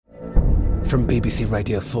From BBC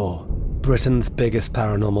Radio 4, Britain's biggest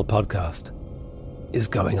paranormal podcast is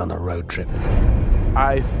going on a road trip.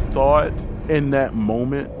 I thought in that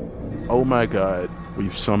moment, oh my God,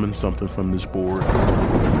 we've summoned something from this board.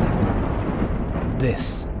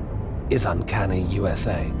 This is Uncanny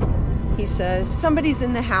USA. He says, somebody's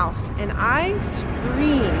in the house, and I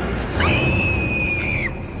screamed.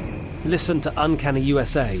 Listen to Uncanny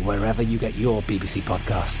USA wherever you get your BBC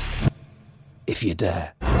podcasts, if you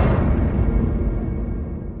dare.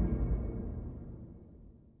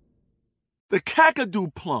 The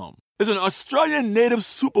Kakadu plum is an Australian native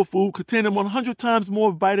superfood containing 100 times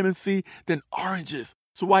more vitamin C than oranges.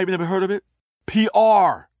 So why have you never heard of it?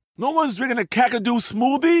 PR. No one's drinking a Kakadu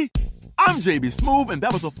smoothie? I'm JB Smoove, and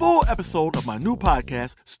that was a full episode of my new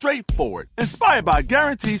podcast, Straightforward, inspired by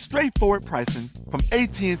guaranteed straightforward pricing from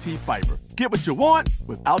AT&T Fiber. Get what you want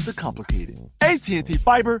without the complicated. AT&T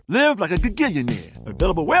Fiber, live like a gigillionaire.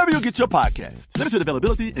 Available wherever you get your podcasts. Limited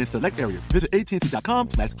availability in select areas. Visit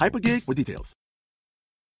AT&T.com/hypergig for details.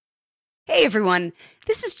 Hey everyone,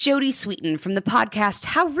 this is Jodie Sweetin from the podcast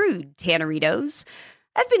How Rude, Tanneritos.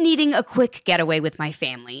 I've been needing a quick getaway with my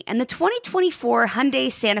family, and the 2024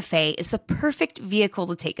 Hyundai Santa Fe is the perfect vehicle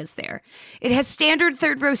to take us there. It has standard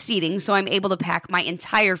third-row seating, so I'm able to pack my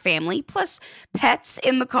entire family, plus pets,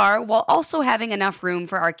 in the car, while also having enough room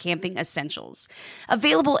for our camping essentials.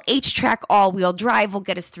 Available H-Track all-wheel drive will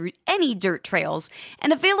get us through any dirt trails,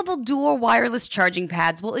 and available dual wireless charging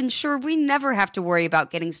pads will ensure we never have to worry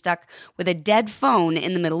about getting stuck with a dead phone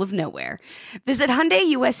in the middle of nowhere. Visit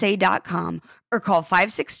HyundaiUSA.com or call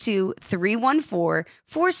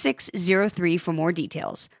 562-314-4603 for more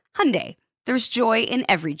details. Hyundai, there's joy in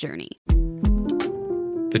every journey.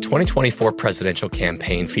 The 2024 presidential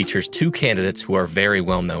campaign features two candidates who are very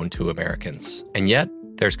well known to Americans. And yet,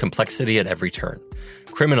 there's complexity at every turn.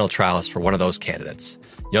 Criminal trials for one of those candidates.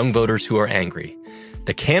 Young voters who are angry.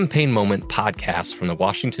 The Campaign Moment podcast from the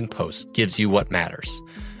Washington Post gives you what matters.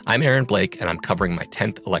 I'm Aaron Blake, and I'm covering my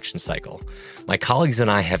 10th election cycle. My colleagues and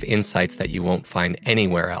I have insights that you won't find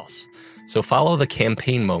anywhere else. So follow the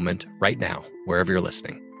Campaign Moment right now, wherever you're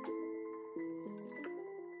listening.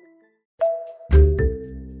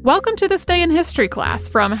 Welcome to This Day in History class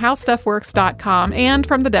from HowStuffWorks.com and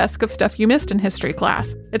from the desk of Stuff You Missed in History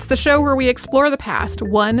class. It's the show where we explore the past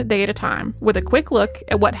one day at a time with a quick look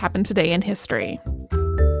at what happened today in history.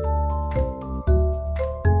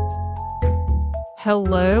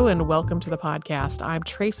 Hello and welcome to the podcast. I'm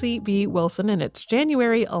Tracy V. Wilson and it's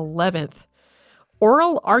January 11th.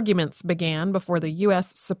 Oral arguments began before the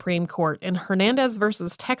U.S. Supreme Court in Hernandez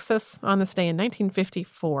versus Texas on this day in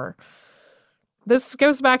 1954. This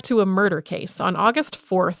goes back to a murder case. On August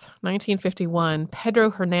 4th, 1951,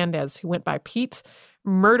 Pedro Hernandez, who went by Pete,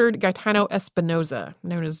 murdered Gaetano Espinoza,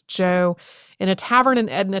 known as Joe, in a tavern in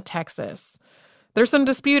Edna, Texas. There's some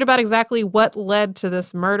dispute about exactly what led to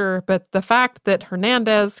this murder, but the fact that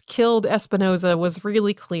Hernandez killed Espinoza was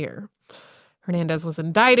really clear. Hernandez was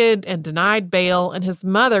indicted and denied bail, and his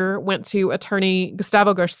mother went to attorney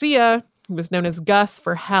Gustavo Garcia, who was known as Gus,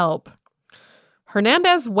 for help.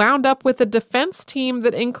 Hernandez wound up with a defense team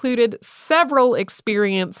that included several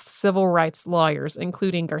experienced civil rights lawyers,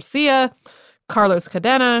 including Garcia, Carlos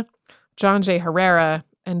Cadena, John J. Herrera,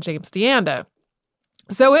 and James DeAnda.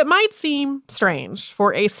 So it might seem strange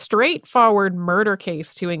for a straightforward murder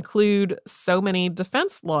case to include so many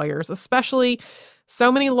defense lawyers, especially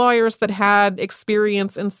so many lawyers that had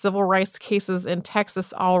experience in civil rights cases in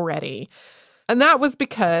Texas already. And that was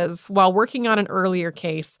because, while working on an earlier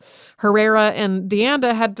case, Herrera and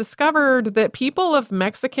DeAnda had discovered that people of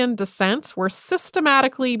Mexican descent were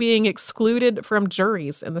systematically being excluded from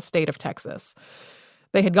juries in the state of Texas.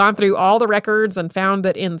 They had gone through all the records and found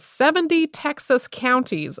that in 70 Texas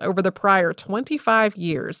counties over the prior 25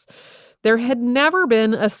 years, there had never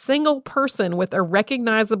been a single person with a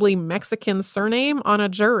recognizably Mexican surname on a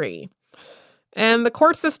jury. And the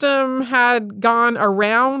court system had gone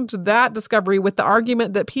around that discovery with the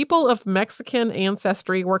argument that people of Mexican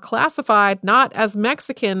ancestry were classified not as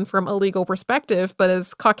Mexican from a legal perspective, but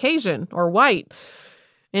as Caucasian or white.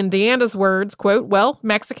 In DeAnda's words, quote, well,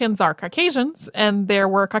 Mexicans are Caucasians, and there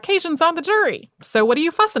were Caucasians on the jury. So what are you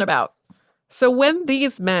fussing about? So when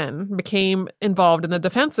these men became involved in the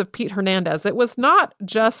defense of Pete Hernandez, it was not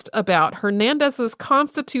just about Hernandez's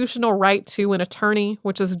constitutional right to an attorney,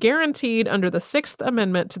 which is guaranteed under the Sixth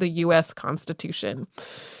Amendment to the U.S. Constitution.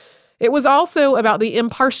 It was also about the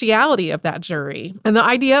impartiality of that jury and the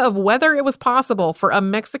idea of whether it was possible for a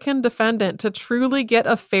Mexican defendant to truly get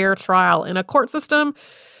a fair trial in a court system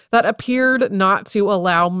that appeared not to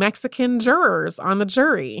allow Mexican jurors on the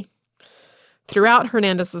jury. Throughout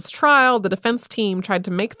Hernandez's trial, the defense team tried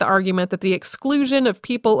to make the argument that the exclusion of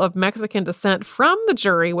people of Mexican descent from the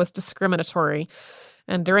jury was discriminatory.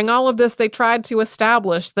 And during all of this, they tried to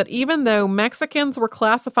establish that even though Mexicans were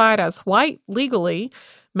classified as white legally,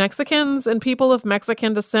 Mexicans and people of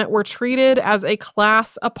Mexican descent were treated as a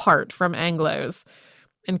class apart from Anglos.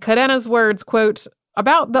 In Cadena's words, quote,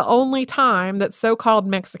 "About the only time that so-called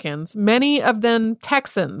Mexicans, many of them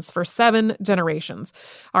Texans for 7 generations,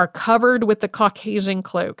 are covered with the Caucasian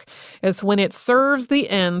cloak is when it serves the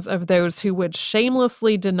ends of those who would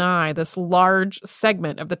shamelessly deny this large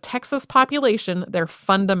segment of the Texas population their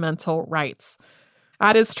fundamental rights."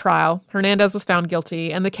 At his trial, Hernandez was found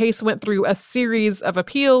guilty, and the case went through a series of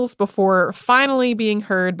appeals before finally being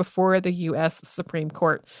heard before the U.S. Supreme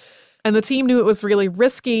Court. And the team knew it was really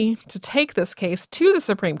risky to take this case to the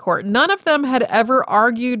Supreme Court. None of them had ever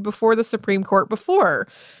argued before the Supreme Court before.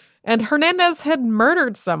 And Hernandez had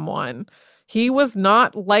murdered someone. He was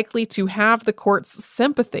not likely to have the court's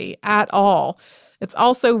sympathy at all. It's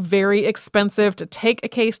also very expensive to take a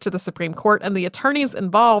case to the Supreme Court, and the attorneys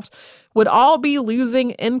involved would all be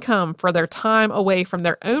losing income for their time away from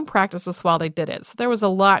their own practices while they did it. So there was a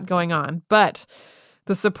lot going on. But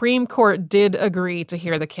the Supreme Court did agree to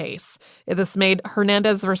hear the case. This made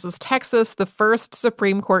Hernandez versus Texas the first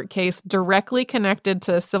Supreme Court case directly connected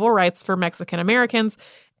to civil rights for Mexican Americans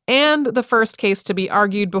and the first case to be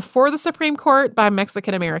argued before the Supreme Court by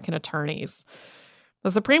Mexican American attorneys.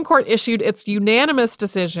 The Supreme Court issued its unanimous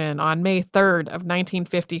decision on May 3rd of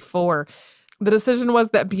 1954. The decision was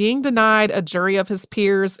that being denied a jury of his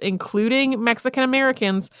peers, including Mexican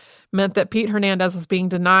Americans, meant that Pete Hernandez was being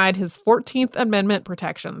denied his 14th Amendment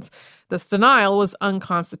protections. This denial was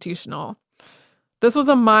unconstitutional. This was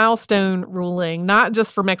a milestone ruling, not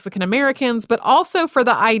just for Mexican Americans, but also for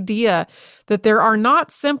the idea that there are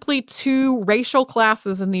not simply 2 racial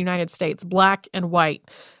classes in the United States, black and white,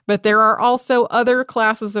 but there are also other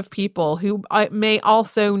classes of people who may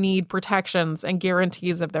also need protections and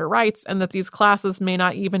guarantees of their rights, and that these classes may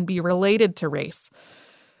not even be related to race.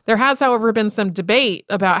 There has, however, been some debate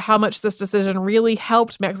about how much this decision really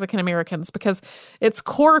helped Mexican Americans, because its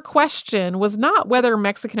core question was not whether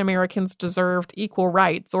Mexican Americans deserved equal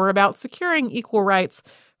rights or about securing equal rights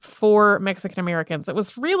for Mexican Americans. It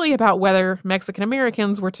was really about whether Mexican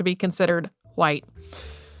Americans were to be considered white.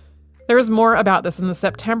 There is more about this in the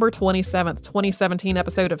September 27th, 2017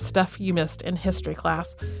 episode of Stuff You Missed in History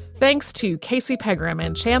Class. Thanks to Casey Pegram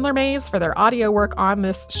and Chandler Mays for their audio work on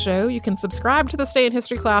this show. You can subscribe to This Day in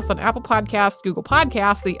History Class on Apple Podcasts, Google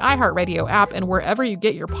Podcasts, the iHeartRadio app, and wherever you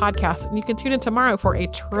get your podcasts. And you can tune in tomorrow for a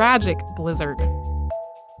tragic blizzard.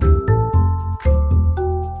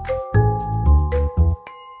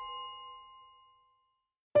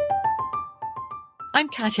 I'm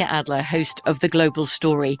Katya Adler, host of The Global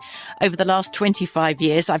Story. Over the last 25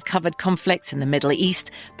 years, I've covered conflicts in the Middle East,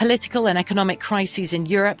 political and economic crises in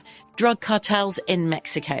Europe, drug cartels in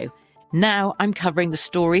Mexico. Now I'm covering the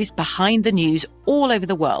stories behind the news all over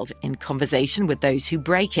the world in conversation with those who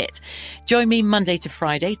break it. Join me Monday to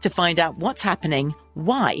Friday to find out what's happening,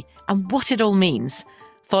 why, and what it all means.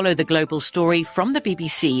 Follow The Global Story from the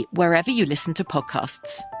BBC wherever you listen to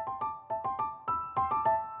podcasts.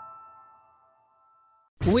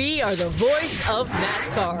 We are the voice of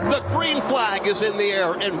NASCAR. The green flag is in the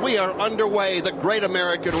air, and we are underway. The Great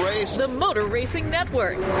American Race. The Motor Racing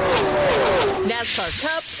Network. NASCAR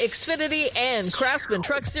Cup, Xfinity, and Craftsman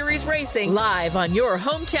Truck Series Racing live on your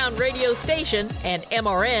hometown radio station and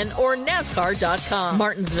MRN or NASCAR.com.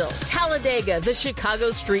 Martinsville, Talladega, the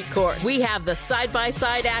Chicago Street Course. We have the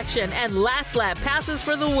side-by-side action and last lap passes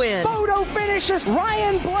for the win. Photo finishes.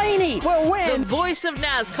 Ryan Blaney will win. The voice of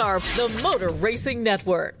NASCAR, the Motor Racing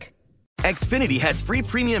Network. Xfinity has free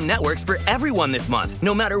premium networks for everyone this month,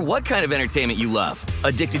 no matter what kind of entertainment you love.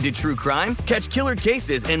 Addicted to true crime? Catch killer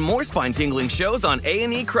cases and more spine-tingling shows on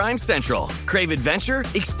A&E Crime Central. Crave adventure?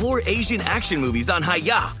 Explore Asian action movies on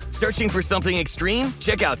Hi-Ya. Searching for something extreme?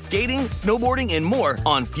 Check out skating, snowboarding, and more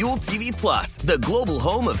on Fuel TV Plus, the global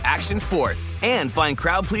home of action sports. And find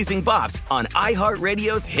crowd-pleasing bops on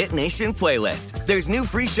iHeartRadio's Hit Nation playlist. There's new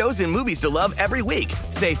free shows and movies to love every week.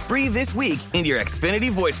 Say free this week in your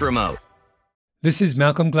Xfinity voice remote. This is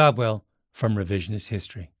Malcolm Gladwell from Revisionist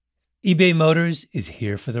History. eBay Motors is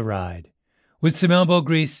here for the ride. With some elbow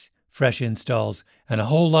grease, fresh installs, and a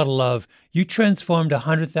whole lot of love, you transformed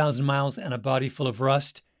 100,000 miles and a body full of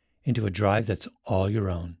rust into a drive that's all your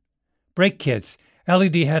own. Brake kits,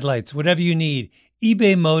 LED headlights, whatever you need,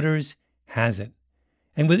 eBay Motors has it.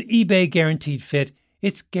 And with eBay Guaranteed Fit,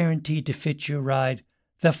 it's guaranteed to fit your ride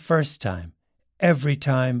the first time, every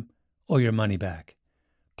time, or your money back.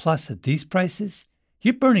 Plus, at these prices,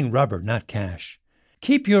 You're burning rubber, not cash.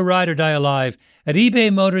 Keep your ride or die alive at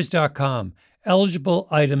ebaymotors.com. Eligible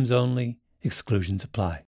items only. Exclusions apply.